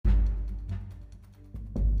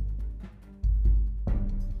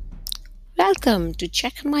Welcome to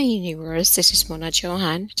Check My Universe. This is Mona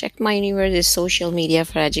Johan. Check My Universe is social media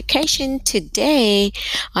for education. Today,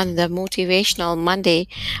 on the Motivational Monday,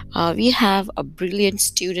 we have a brilliant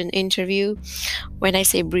student interview. When I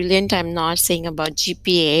say brilliant, I'm not saying about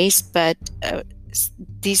GPAs, but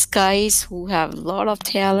these guys who have a lot of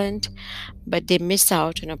talent, but they miss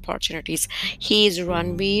out on opportunities. He is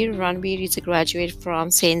Ranbir. Ranbir is a graduate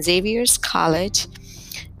from St. Xavier's College.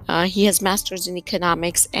 He has master's in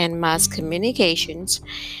economics and mass communications,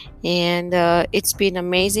 and it's been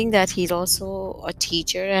amazing that he's also a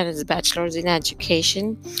teacher and has a bachelor's in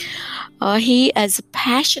education. He is a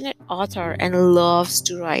passionate author and loves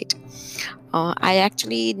to write. I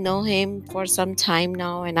actually know him for some time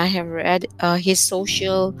now, and I have read his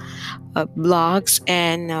social blogs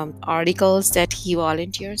and articles that he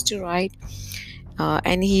volunteers to write.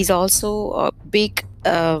 And he's also a big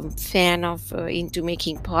fan of into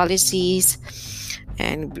making policies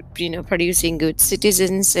and producing good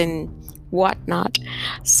citizens and whatnot.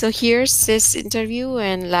 So here's this interview,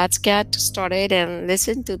 and let's get started and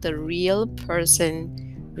listen to the real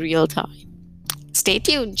person, real time. Stay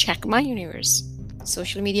tuned. Check My Universe,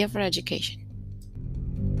 social media for education.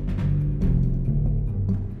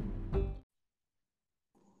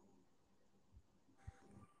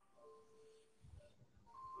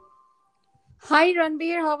 Hi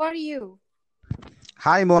Ranbir, how are you?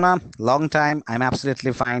 Hi, Mona. Long time. I'm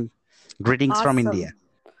absolutely fine. Greetings from Awesome. India.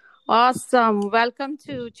 Awesome. Welcome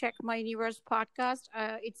to Check My Universe podcast.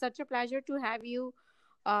 It's such a pleasure to have you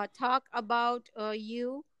talk about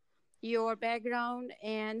your background,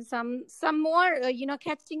 and some more,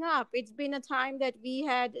 catching up. It's been a time that we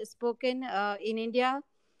had spoken in India,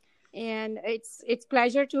 and it's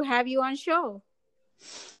pleasure to have you on show.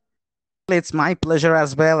 It's my pleasure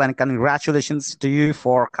as well, and congratulations to you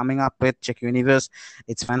for coming up with Check Universe.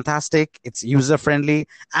 It's fantastic, it's user friendly,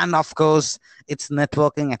 and of course, it's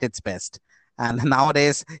networking at its best. And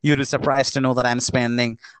nowadays, you'd be surprised to know that I'm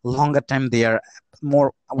spending longer time there,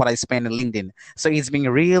 more what I spend in LinkedIn. So it's been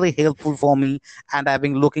really helpful for me, and I've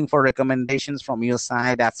been looking for recommendations from your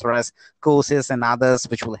side as far as courses and others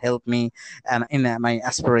which will help me and in my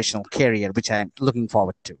aspirational career, which I'm looking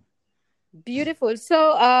forward to. Beautiful.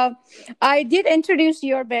 So I did introduce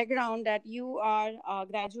your background, that you are a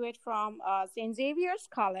graduate from St. Xavier's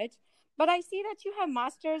College, but I see that you have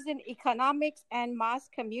masters in economics and mass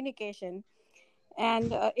communication.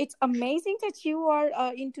 And it's amazing that you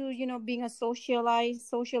are into, being a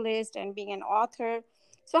socialist and being an author.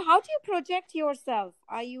 So how do you project yourself?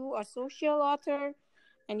 Are you a social author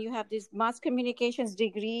and you have this mass communications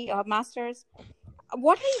degree, master's?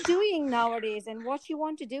 What are you doing nowadays and what you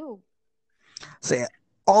want to do? So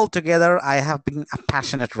altogether, I have been a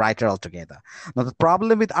passionate writer altogether. Now, the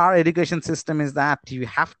problem with our education system is that you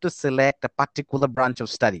have to select a particular branch of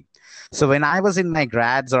study. So when I was in my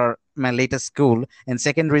grads or my latest school, in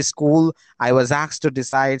secondary school, I was asked to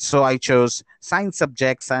decide. So I chose science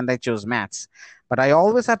subjects and I chose maths. But I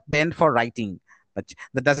always had bent for writing. But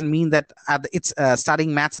that doesn't mean that it's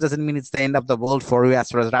studying maths doesn't mean it's the end of the world for you as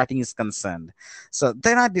far as writing is concerned. So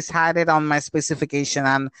then I decided on my specification,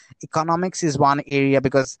 and economics is one area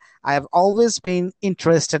because I have always been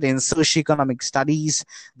interested in socioeconomic studies,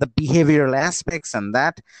 the behavioral aspects, and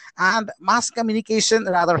that. And mass communication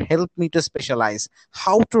rather helped me to specialize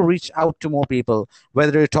how to reach out to more people,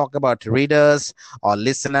 whether you talk about readers or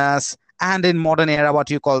listeners, and in modern era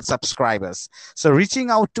what you call subscribers. So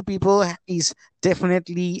reaching out to people is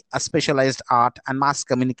definitely a specialized art, and mass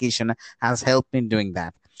communication has helped me in doing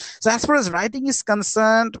that. So as far as writing is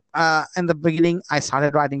concerned, in the beginning I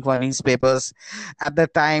started writing for newspapers. At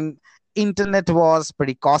that time, internet was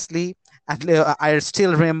pretty costly. I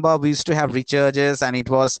still remember we used to have recharges and it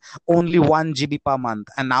was only 1 GB per month.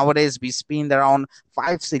 And nowadays we spend around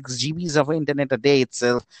 5-6 GBs of internet a day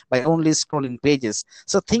itself by only scrolling pages.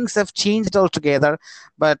 So things have changed altogether.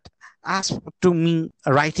 But as to me,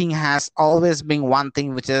 writing has always been one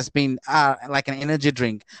thing which has been like an energy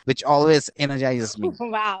drink, which always energizes me.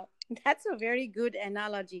 Wow. That's a very good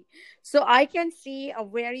analogy. So I can see a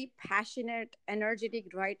very passionate,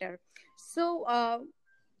 energetic writer. So,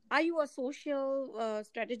 are you a social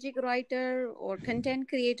strategic writer or content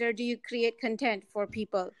creator? Do you create content for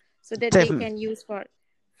people so that they Definitely. can use for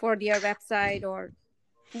their website, or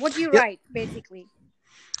what do you Yeah, write basically?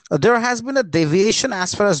 there has been a deviation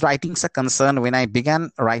as far as writings are concerned when I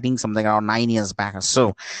began writing something around 9 years back or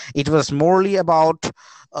so. It was morely about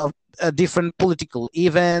different political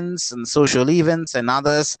events and social events and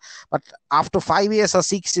others. But after 5 years or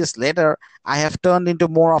 6 years later, I have turned into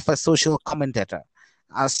more of a social commentator.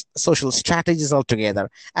 as social strategies altogether.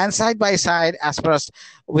 And side by side, as far as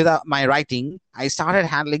with my writing, I started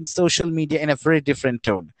handling social media in a very different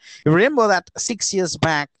tone. You remember that 6 years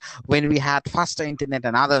back, when we had faster internet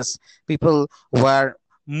and others, people were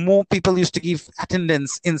more people used to give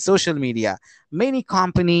attendance in social media. Many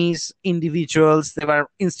companies, individuals, there were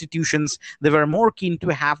institutions, they were more keen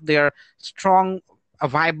to have their strong, a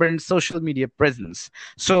vibrant social media presence.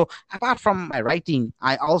 So apart from my writing,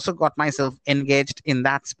 I also got myself engaged in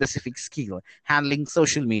that specific skill, handling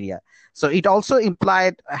social media. So it also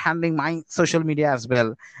implied handling my social media as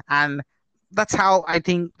well. And that's how I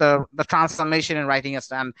think the transformation in writing is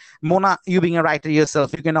done. Mona, you being a writer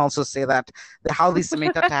yourself, you can also say that how these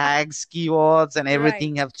meta tags, keywords, and Right.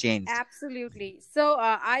 everything have changed. Absolutely. So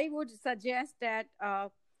I would suggest that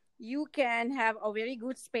you can have a very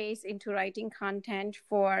good space into writing content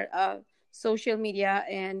for social media,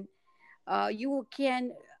 and you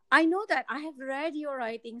can. I know that I have read your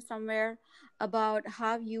writing somewhere about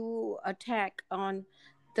how you attack on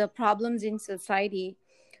the problems in society,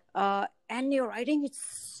 and your writing is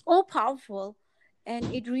so powerful,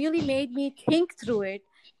 and it really made me think through it.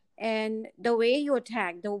 And the way you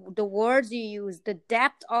attack, the words you use, the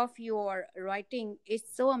depth of your writing is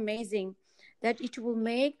so amazing that it will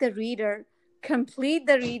make the reader complete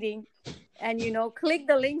the reading, and click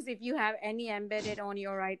the links if you have any embedded on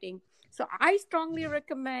your writing. So I strongly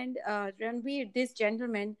recommend Ranveer, this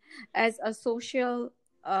gentleman, as a social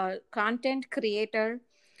content creator,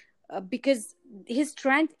 because his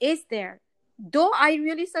strength is there. Though I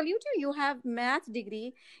really salute you, you have math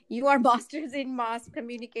degree, you are masters in mass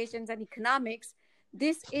communications and economics.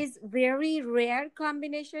 This is very rare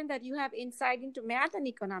combination that you have insight into math and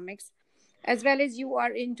economics, as well as you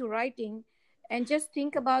are into writing. And just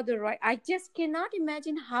think about the right. I just cannot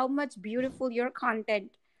imagine how much beautiful your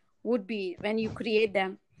content would be when you create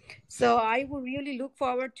them. So I would really look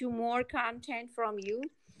forward to more content from you.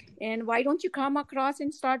 And why don't you come across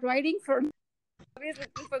and start writing for me? Always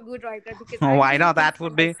looking for good writer because I'm Why doing not? things That for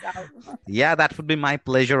would be, myself. yeah, that would be my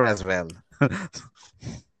pleasure as well.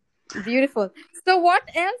 Beautiful. So what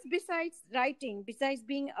else besides writing, besides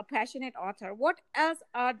being a passionate author, what else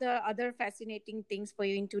are the other fascinating things for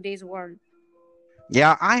you in today's world?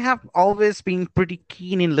 Yeah, I have always been pretty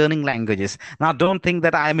keen in learning languages. Now, don't think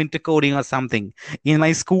that I'm into coding or something. In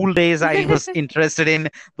my school days, I was interested in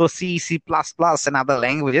those C, C++, and other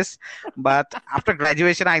languages. But after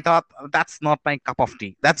graduation, I thought that's not my cup of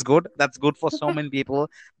tea. That's good. That's good for so many people.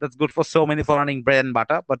 That's good for so many for earning bread and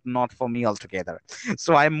butter, but not for me altogether.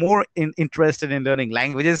 So I'm more interested in learning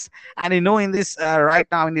languages. And in this right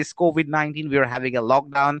now in this COVID-19, we are having a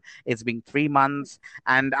lockdown. It's been 3 months,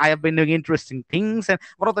 and I have been doing interesting things. And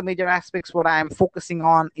one of the major aspects what I am focusing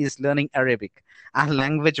on is learning Arabic, a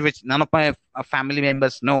language which none of my family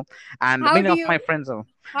members know, and How many do of my you friends are.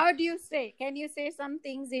 how do you say? Can you say some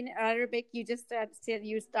things in Arabic? You just said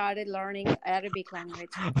you started learning Arabic language.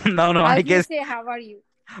 No, no, How I do you guess say how are you?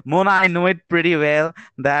 Mona, I know it pretty well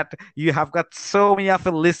that you have got so many of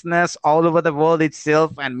your listeners all over the world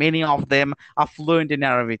itself, and many of them are fluent in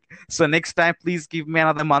Arabic. So next time, please give me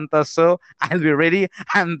another month or so. I'll be ready,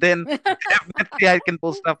 and then definitely I can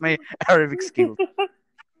post up my Arabic skills.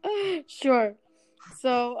 Sure.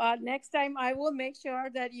 So next time I will make sure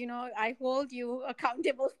that I hold you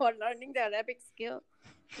accountable for learning the Arabic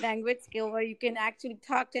language skill, where you can actually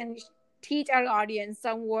talk and teach our audience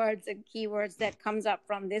some words and keywords that comes up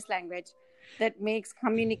from this language that makes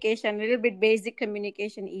communication, a little bit basic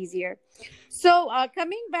communication, easier. So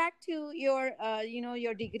coming back to your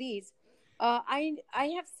your degrees,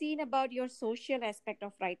 I have seen about your social aspect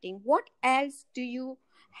of writing. What else do you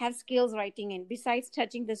have skills writing in besides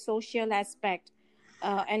touching the social aspect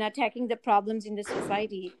and attacking the problems in the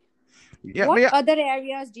society? Yeah, What yeah. other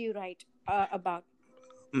areas do you write about?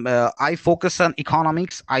 I focus on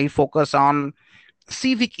economics. I focus on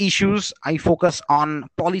civic issues. I focus on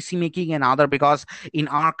policy making and other, because in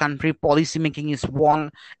our country policy making is one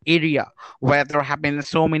area where there have been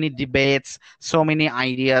so many debates, so many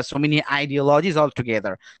ideas, so many ideologies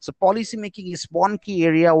altogether. So policy making is one key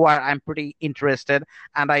area where I'm pretty interested,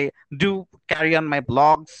 and I do carry on my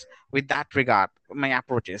blogs with that regard, my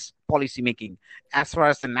approaches policy making as far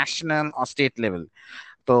as the national or state level.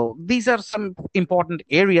 So these are some important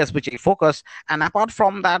areas which I focus. And apart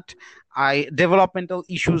from that, I developmental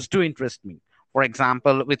issues do interest me. For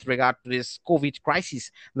example, with regard to this COVID crisis,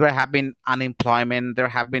 there have been unemployment, there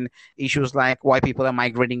have been issues like why people are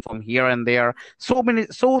migrating from here and there. So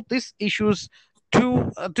these issues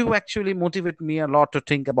to actually motivate me a lot to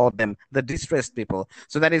think about them, the distressed people.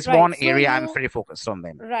 So that is Right. one So area I'm you very focused on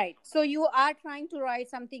them. Right. So you are trying to write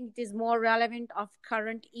something that is more relevant of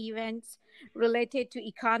current events related to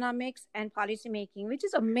economics and policy making, which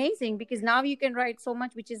is amazing because now you can write so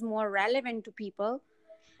much which is more relevant to people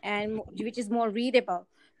and which is more readable.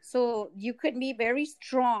 So you could be very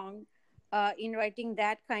strong in writing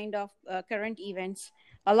that kind of current events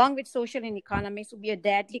along with social and economics would be a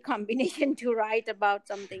deadly combination to write about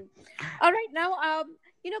something. All right, now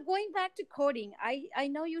going back to coding, I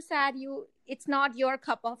know you said you it's not your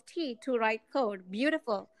cup of tea to write code.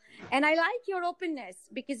 Beautiful. And I like your openness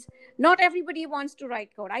because not everybody wants to write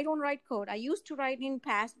code. I don't write code. I used to write in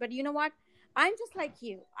past, but you know what? I'm just like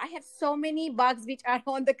you. I have so many bugs which are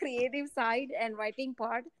on the creative side and writing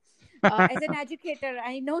part. As an educator,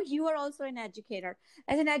 I know you are also an educator.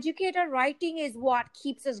 As an educator, writing is what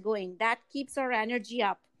keeps us going. That keeps our energy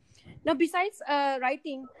up. Now, besides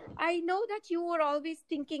writing, I know that you were always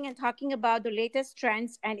thinking and talking about the latest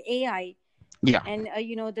trends and AI Yeah. and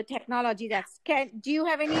the technology that's. Do you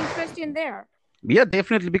have any interest in there? Yeah,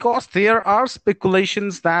 definitely. Because there are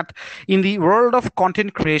speculations that in the world of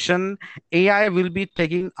content creation, AI will be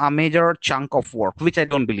taking a major chunk of work, which I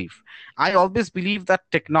don't believe. I always believe that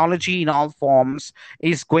technology in all forms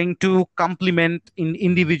is going to complement in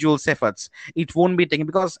individuals' efforts. It won't be taken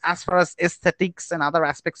because, as far as aesthetics and other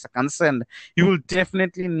aspects are concerned, you will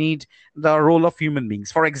definitely need the role of human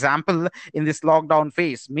beings. For example, in this lockdown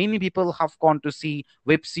phase, many people have gone to see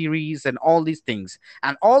web series and all these things,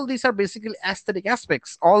 and all these are basically aesthetic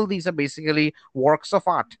aspects. All these are basically works of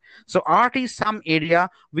art. So art is some area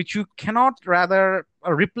which you cannot rather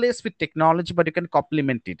replace with technology, but you can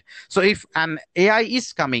complement it. So if an AI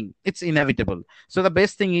is coming, it's inevitable. So the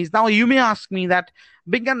best thing is, now you may ask me that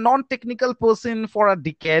being a non-technical person for a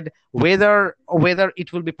decade, whether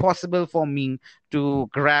it will be possible for me to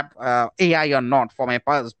grab AI or not for my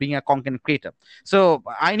purpose being a content creator. So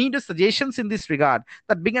I need suggestions in this regard,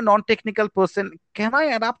 that being a non-technical person, can I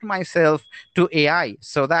adapt myself to AI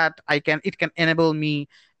so that it can enable me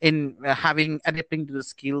in having adapting to the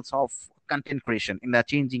skills of content creation in the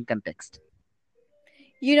changing context.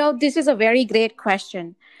 This is a very great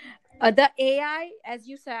question. The AI, as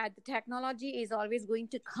you said, the technology is always going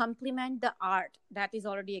to complement the art that is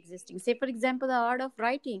already existing. Say, for example, the art of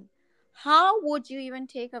writing. How would you even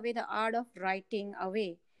take away the art of writing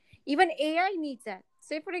away? Even AI needs that.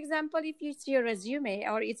 Say, for example, if it's your resume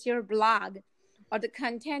or it's your blog or the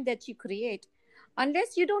content that you create,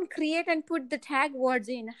 unless you don't create and put the tag words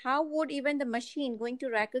in, how would even the machine going to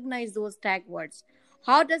recognize those tag words?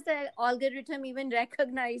 How does the algorithm even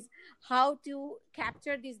recognize how to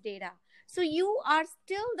capture this data? So you are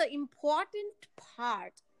still the important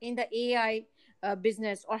part in the AI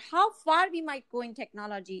business, or how far we might go in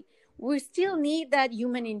technology. We still need that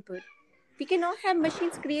human input. We cannot have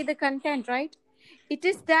machines create the content, right? It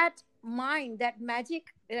is that mind, that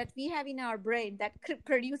magic that we have in our brain that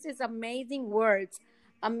produces amazing words,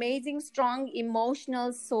 amazing, strong,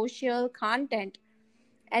 emotional, social content,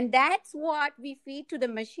 and that's what we feed to the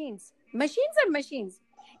machines. Machines are machines.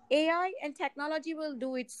 AI and technology will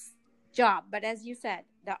do its job, but as you said,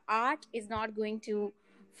 the art is not going to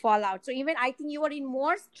fall out. So even I think you are in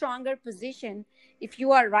more stronger position if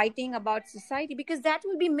you are writing about society, because that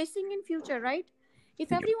will be missing in future, right?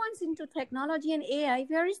 If everyone's into technology and AI,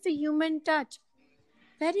 where is the human touch?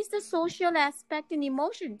 Where is the social aspect and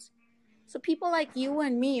emotions? So people like you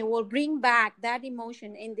and me will bring back that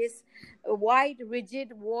emotion in this wide,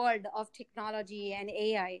 rigid world of technology and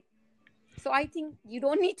AI. So I think you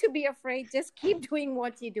don't need to be afraid. Just keep doing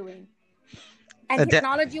what you're doing, and Uh, de-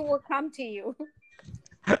 technology will come to you.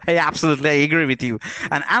 Absolutely, I agree with you.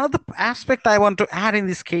 And another aspect I want to add in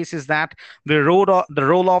this case is that the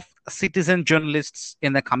role of citizen journalists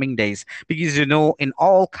in the coming days, because in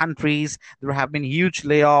all countries there have been huge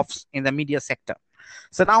layoffs in the media sector.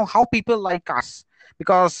 So now, how people like us,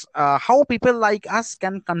 because how people like us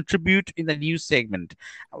can contribute in the news segment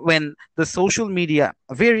when the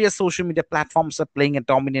various social media platforms are playing a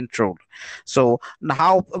dominant role. So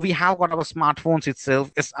now we have got our smartphones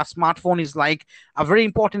itself. A smartphone is like a very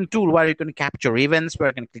important tool where you can capture events, where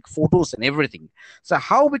you can click photos and everything. So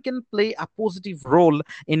how we can play a positive role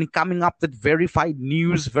in coming up with verified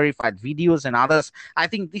news, verified videos, and others. I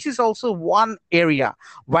think this is also one area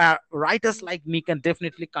where writers like me can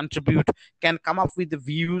definitely contribute, can come up with the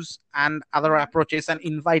views and other approaches, and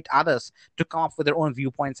invite others to come up with their own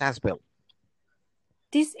viewpoints as well.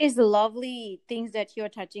 This is lovely things that you're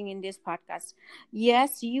touching in this podcast.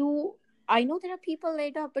 Yes, I know there are people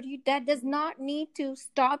laid off, but that does not need to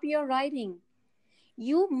stop your writing.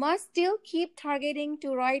 you must still keep targeting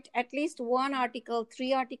to write at least one article,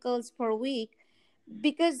 3 articles per week,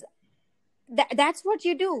 because that's what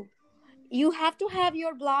you do. You have to have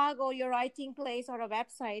your blog or your writing place or a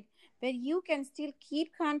website where you can still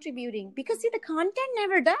keep contributing, because see, the content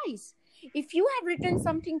never dies. If you have written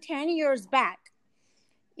something 10 years back,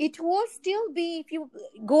 it will still be, if you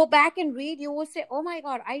go back and read, you will say, oh my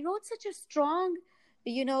god, I wrote such a strong,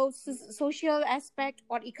 social aspect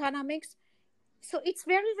or economics. So it's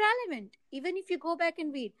very relevant even if you go back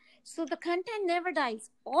and read. So the content never dies.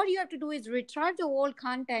 All you have to do is retrieve the old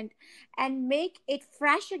content and make it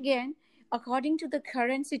fresh again according to the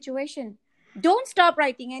current situation. Don't stop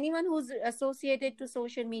writing. Anyone who's associated to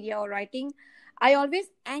social media or writing, I always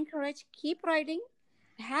encourage, keep writing,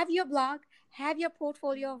 have your blog, have your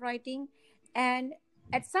portfolio of writing, and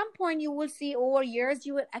at some point you will see, over years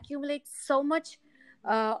you will accumulate so much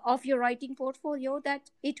of your writing portfolio that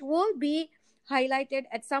it will be highlighted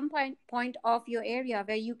at some point of your area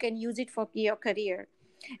where you can use it for your career.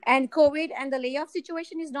 And COVID and the layoff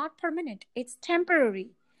situation is not permanent, it's temporary.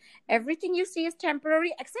 Everything you see is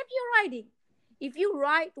temporary except your writing. If you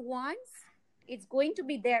write once, it's going to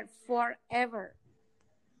be there forever.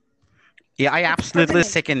 Yeah, I It's absolutely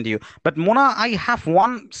permanent. second you. But Mona, I have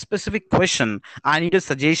one specific question. I need a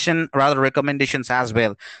suggestion, rather recommendations as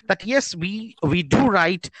well. That yes, we do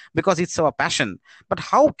write because it's our passion. But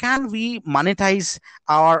how can we monetize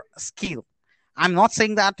our skill? I'm not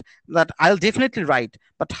saying that I'll definitely write,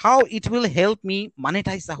 but how it will help me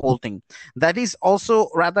monetize the whole thing. That is also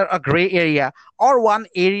rather a gray area, or one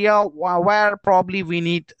area where probably we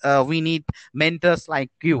need mentors like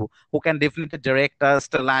you who can definitely direct us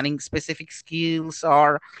to learning specific skills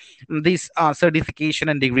or these certification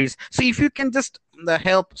and degrees. So if you can just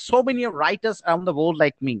help so many writers around the world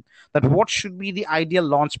like me, that what should be the ideal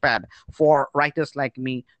launch pad for writers like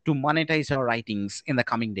me to monetize our writings in the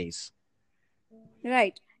coming days?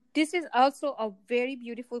 Right. This is also a very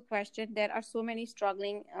beautiful question. There are so many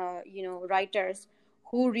struggling, writers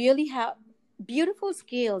who really have beautiful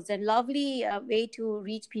skills and lovely way to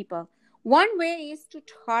reach people. One way is to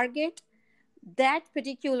target that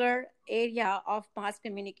particular area of mass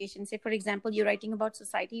communication. Say, for example, you're writing about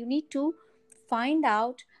society. You need to find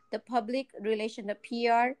out the public relation, the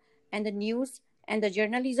PR and the news and the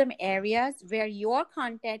journalism areas where your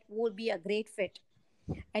content will be a great fit,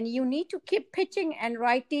 and you need to keep pitching and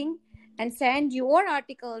writing and send your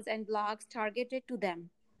articles and blogs targeted to them,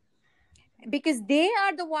 because they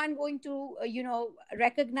are the one going to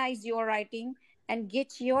recognize your writing and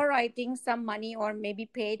get your writing some money or maybe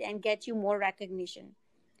paid and get you more recognition.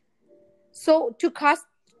 So to cost,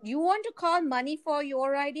 you want to call money for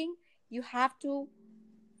your writing, you have to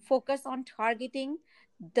focus on targeting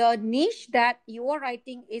the niche that you're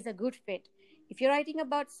writing is a good fit. If you're writing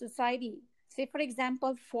about society, say for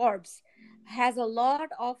example, Forbes has a lot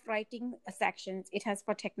of writing sections. It has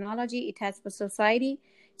for technology, it has for society.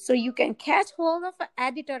 So you can catch hold of an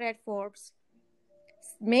editor at Forbes,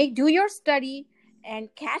 do your study, and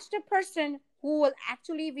catch the person who will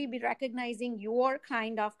actually be recognizing your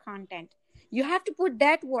kind of content. You have to put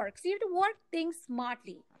that work. So you have to work things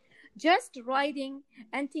smartly. Just writing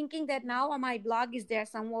and thinking that now my blog is there,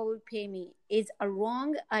 someone will pay me, is a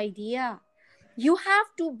wrong idea. You have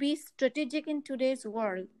to be strategic in today's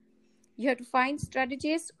world. You have to find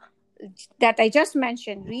strategies that I just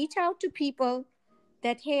mentioned. Reach out to people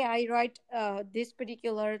that, hey, I write this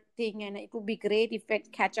particular thing and it would be great if I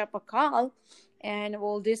catch up a call and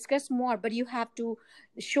we'll discuss more. But you have to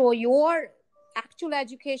show your actual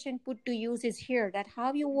education put to use is here, that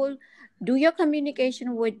how you will do your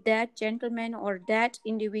communication with that gentleman or that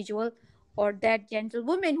individual or that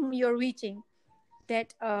gentlewoman whom you're reaching,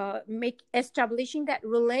 that make establishing that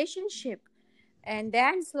relationship, and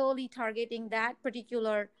then slowly targeting that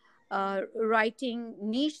particular writing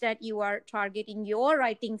niche that you are targeting your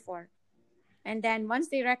writing for. And then once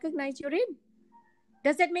they recognize, you're in.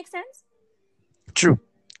 Does that make sense? True.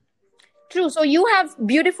 True. So you have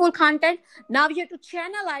beautiful content. Now you have to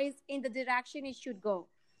channelize in the direction it should go.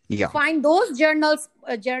 Yeah. Find those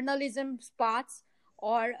journalism spots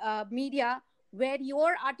or media where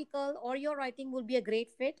your article or your writing will be a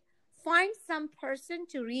great fit. Find some person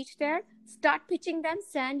to reach there. Start pitching them.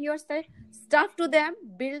 Send your stuff to them.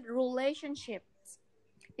 Build relationships.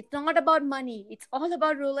 It's not about money. It's all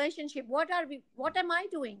about relationship. What am I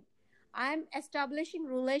doing? I'm establishing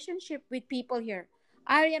relationship with people here.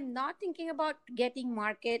 I am not thinking about getting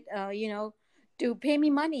market, to pay me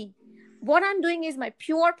money. What I'm doing is my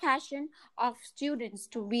pure passion of students,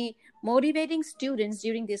 to be motivating students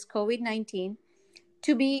during this COVID-19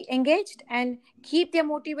 to be engaged and keep their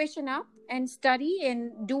motivation up and study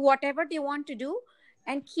and do whatever they want to do.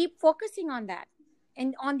 and keep focusing on that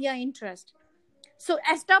and on their interest. So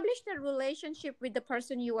establish the relationship with the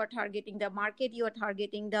person you are targeting, the market you are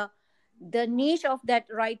targeting, the niche of that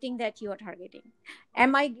writing that you are targeting.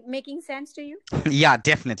 Am I making sense to you? Yeah,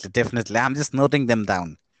 definitely, definitely. I'm just noting them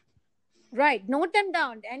down. Right. Note them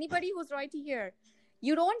down. Anybody who's writing here,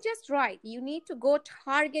 you don't just write. You need to go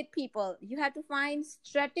target people. You have to find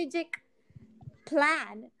strategic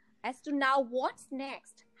plan as to now what's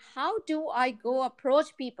next. How do I go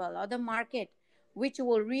approach people or the market which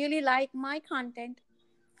will really like my content,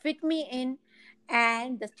 fit me in,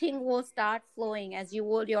 and the thing will start flowing as you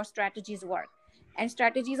will your strategies work. And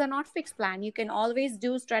strategies are not fixed plan. You can always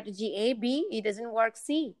do strategy A, B, it doesn't work,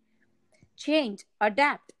 C. Change,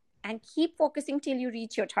 adapt, and keep focusing till you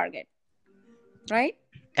reach your target. Right?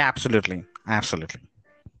 Absolutely, absolutely.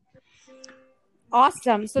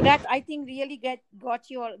 Awesome. So that I think really got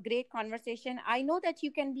you a great conversation. I know that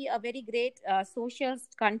you can be a very great social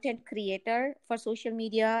content creator for social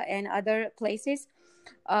media and other places.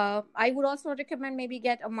 I would also recommend maybe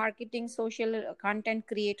get a marketing social content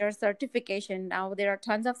creator certification. Now there are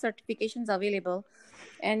tons of certifications available,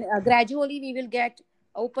 and gradually we will get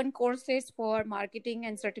open courses for marketing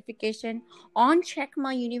and certification on Check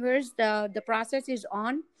My Universe. The process is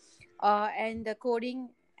on, and the coding,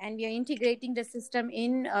 and we are integrating the system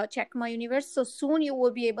in Check My Universe. So soon you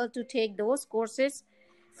will be able to take those courses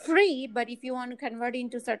free, but if you want to convert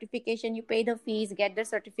into certification, you pay the fees, get the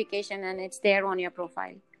certification, and it's there on your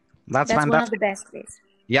profile. That's That's one of the fantastic. best ways.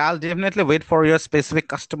 Yeah, I'll definitely wait for your specific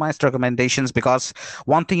customized recommendations, because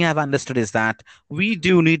one thing I've understood is that we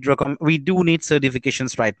do need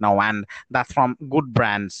certifications right now, and that's from good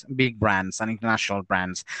brands, big brands, and international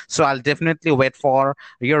brands. So I'll definitely wait for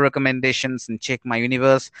your recommendations and Check My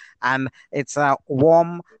Universe. And it's a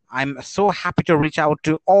warm. I'm so happy to reach out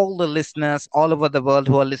to all the listeners all over the world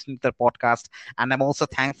who are listening to the podcast, and I'm also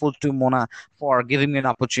thankful to Mona for giving me an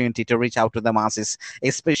opportunity to reach out to the masses,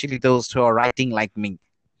 especially those who are writing like me.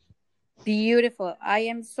 Beautiful. I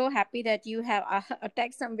am so happy that you have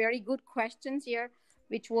attacked some very good questions here,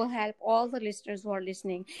 which will help all the listeners who are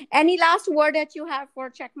listening. Any last word that you have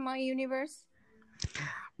for Check My Universe?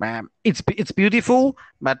 It's beautiful,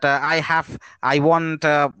 but I want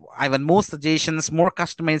more suggestions, more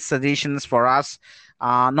customized suggestions for us.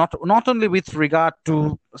 Not only with regard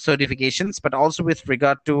to certifications, but also with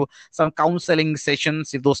regard to some counseling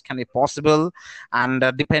sessions, if those can be possible, and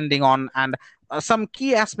depending on and some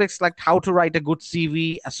key aspects like how to write a good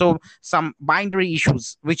CV. So some binary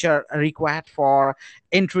issues which are required for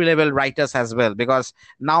entry level writers as well, because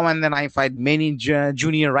now and then I find many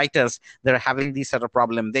junior writers, they're having this sort of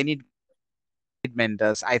problem. They need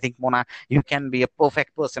mentors. I think, Mona, you can be a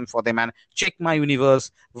perfect person for them. And Check My Universe,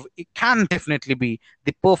 it can definitely be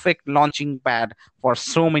the perfect launching pad for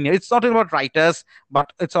so many. It's not about writers,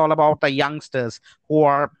 but it's all about the youngsters who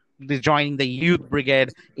are joining the youth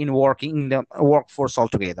brigade in working in the workforce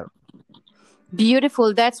altogether.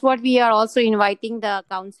 Beautiful. That's what we are also inviting the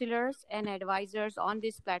counselors and advisors on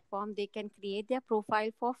this platform. They can create their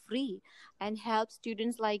profile for free and help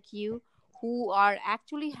students like you who are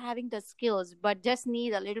actually having the skills but just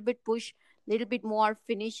need a little bit push, little bit more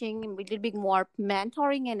finishing, a little bit more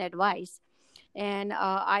mentoring and advice. And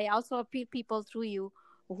I also appeal people through you,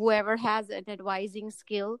 whoever has an advising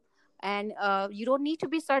skill. And you don't need to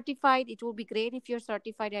be certified. It will be great if you're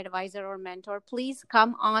certified advisor or mentor. Please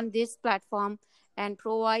come on this platform and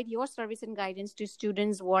provide your service and guidance to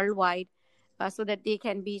students worldwide, so that they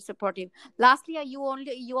can be supportive. Lastly,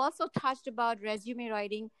 you also touched about resume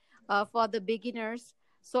writing for the beginners.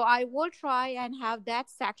 So I will try and have that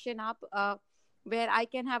section up, where I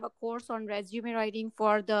can have a course on resume writing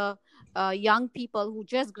for the young people who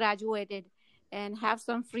just graduated, and have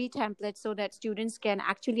some free templates so that students can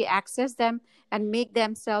actually access them and make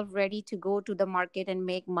themselves ready to go to the market and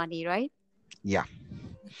make money, right? Yeah.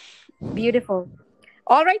 Beautiful.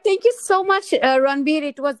 All right, thank you so much, Ranbir.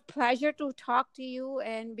 It was pleasure to talk to you,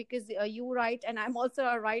 and because you write and I'm also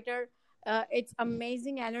a writer, it's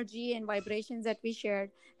amazing energy and vibrations that we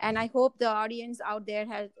shared. And I hope the audience out there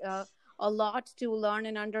has a lot to learn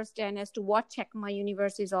and understand as to what Check My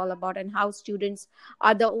Universe is all about, and how students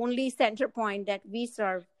are the only center point that we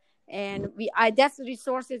serve. And that's the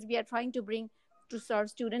resources we are trying to bring to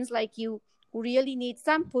serve students like you, who really need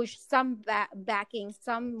some push, some backing,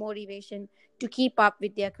 some motivation to keep up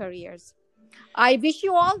with their careers. I wish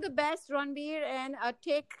you all the best, Ranbir, and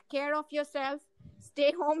take care of yourself.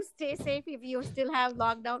 Stay home, stay safe if you still have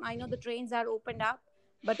lockdown. I know the trains are opened up,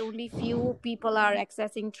 but only few people are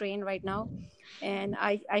accessing train right now. And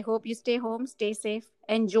I hope you stay home, stay safe,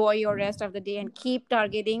 enjoy your rest of the day, and keep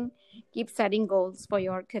targeting, keep setting goals for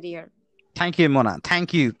your career. Thank you, Mona.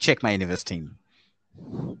 Thank you, Check My Universe team.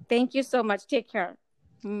 Thank you so much. Take care.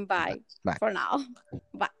 Bye. Bye Bye. for now.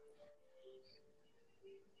 Bye.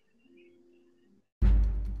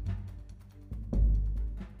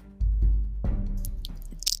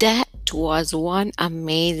 That was one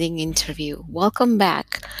amazing interview. Welcome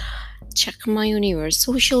back. Check My Universe,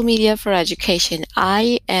 social media for education.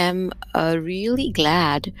 I am really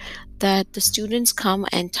glad that the students come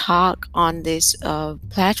and talk on this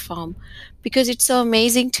platform because it's so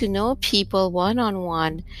amazing to know people one on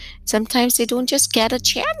one. Sometimes they don't just get a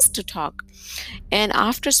chance to talk. And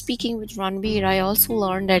after speaking with Ranbir, I also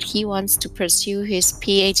learned that he wants to pursue his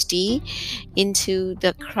PhD into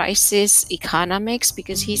the crisis economics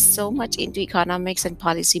because he's so much into economics and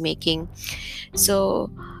policy making. So,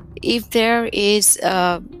 if there is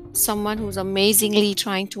someone who's amazingly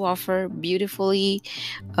trying to offer beautifully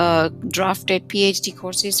drafted PhD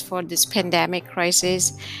courses for this pandemic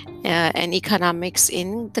crisis and economics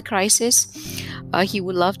in the crisis, he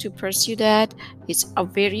would love to pursue that. He's a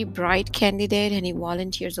very bright candidate and he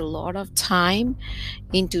volunteers a lot of time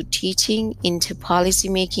into teaching, into policy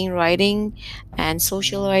making, writing, and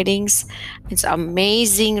social writings. It's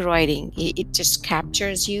amazing writing. It just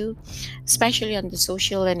captures you, especially on the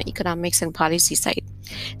social and economics and policy side.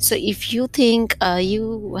 So if you think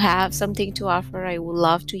you have something to offer, I would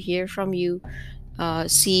love to hear from you.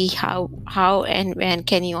 See how and when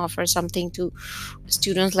can you offer something to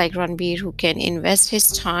students like Ranbir who can invest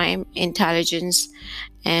his time, intelligence,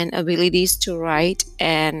 and abilities to write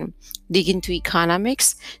and dig into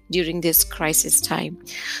economics during this crisis time.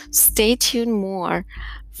 Stay tuned more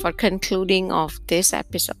for concluding of this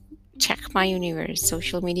episode. Check My Universe,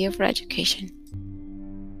 social media for education.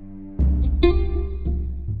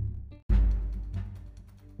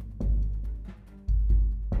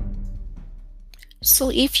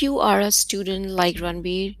 So if you are a student like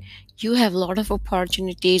Ranbir, you have a lot of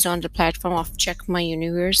opportunities on the platform of Check My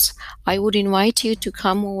Universe. I would invite you to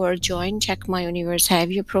come over, join Check My Universe,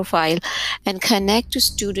 have your profile, and connect to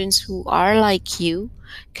students who are like you.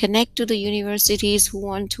 Connect to the universities who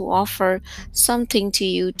want to offer something to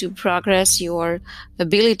you to progress your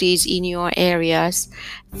abilities in your areas.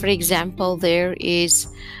 For example, there is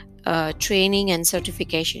training and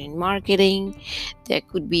certification in marketing. There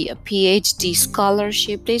could be a PhD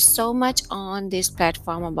scholarship. There's so much on this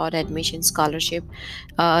platform about admission scholarship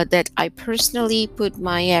that I personally put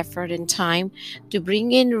my effort and time to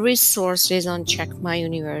bring in resources on Check My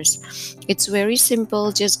Universe. It's very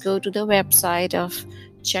simple. Just go to the website of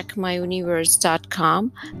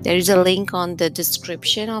checkmyuniverse.com. There is a link on the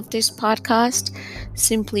description of this podcast.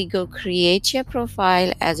 Simply go create your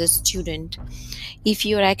profile as a student. If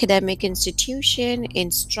your academic institution,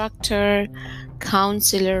 instructor,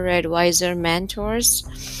 counselor, advisor, mentors,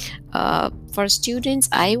 for students,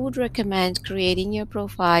 I would recommend creating your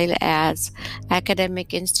profile as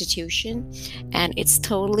academic institution, and it's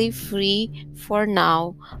totally free for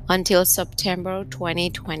now until September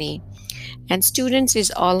 2020. And students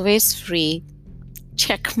is always free.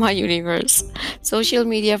 Check My Universe. Social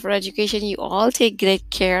media for education. You all take great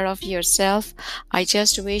care of yourself. I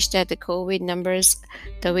just wish that the COVID numbers,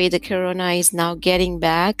 the way the corona is now getting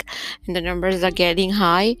back and the numbers are getting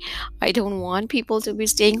high, I don't want people to be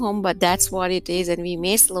staying home, but that's what it is. And we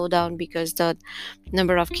may slow down because the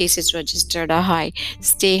number of cases registered are high.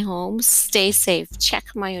 Stay home, stay safe. Check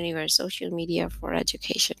My Universe. Social media for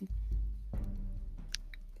education.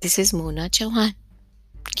 This is Mona Chauhan.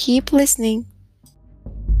 Keep listening.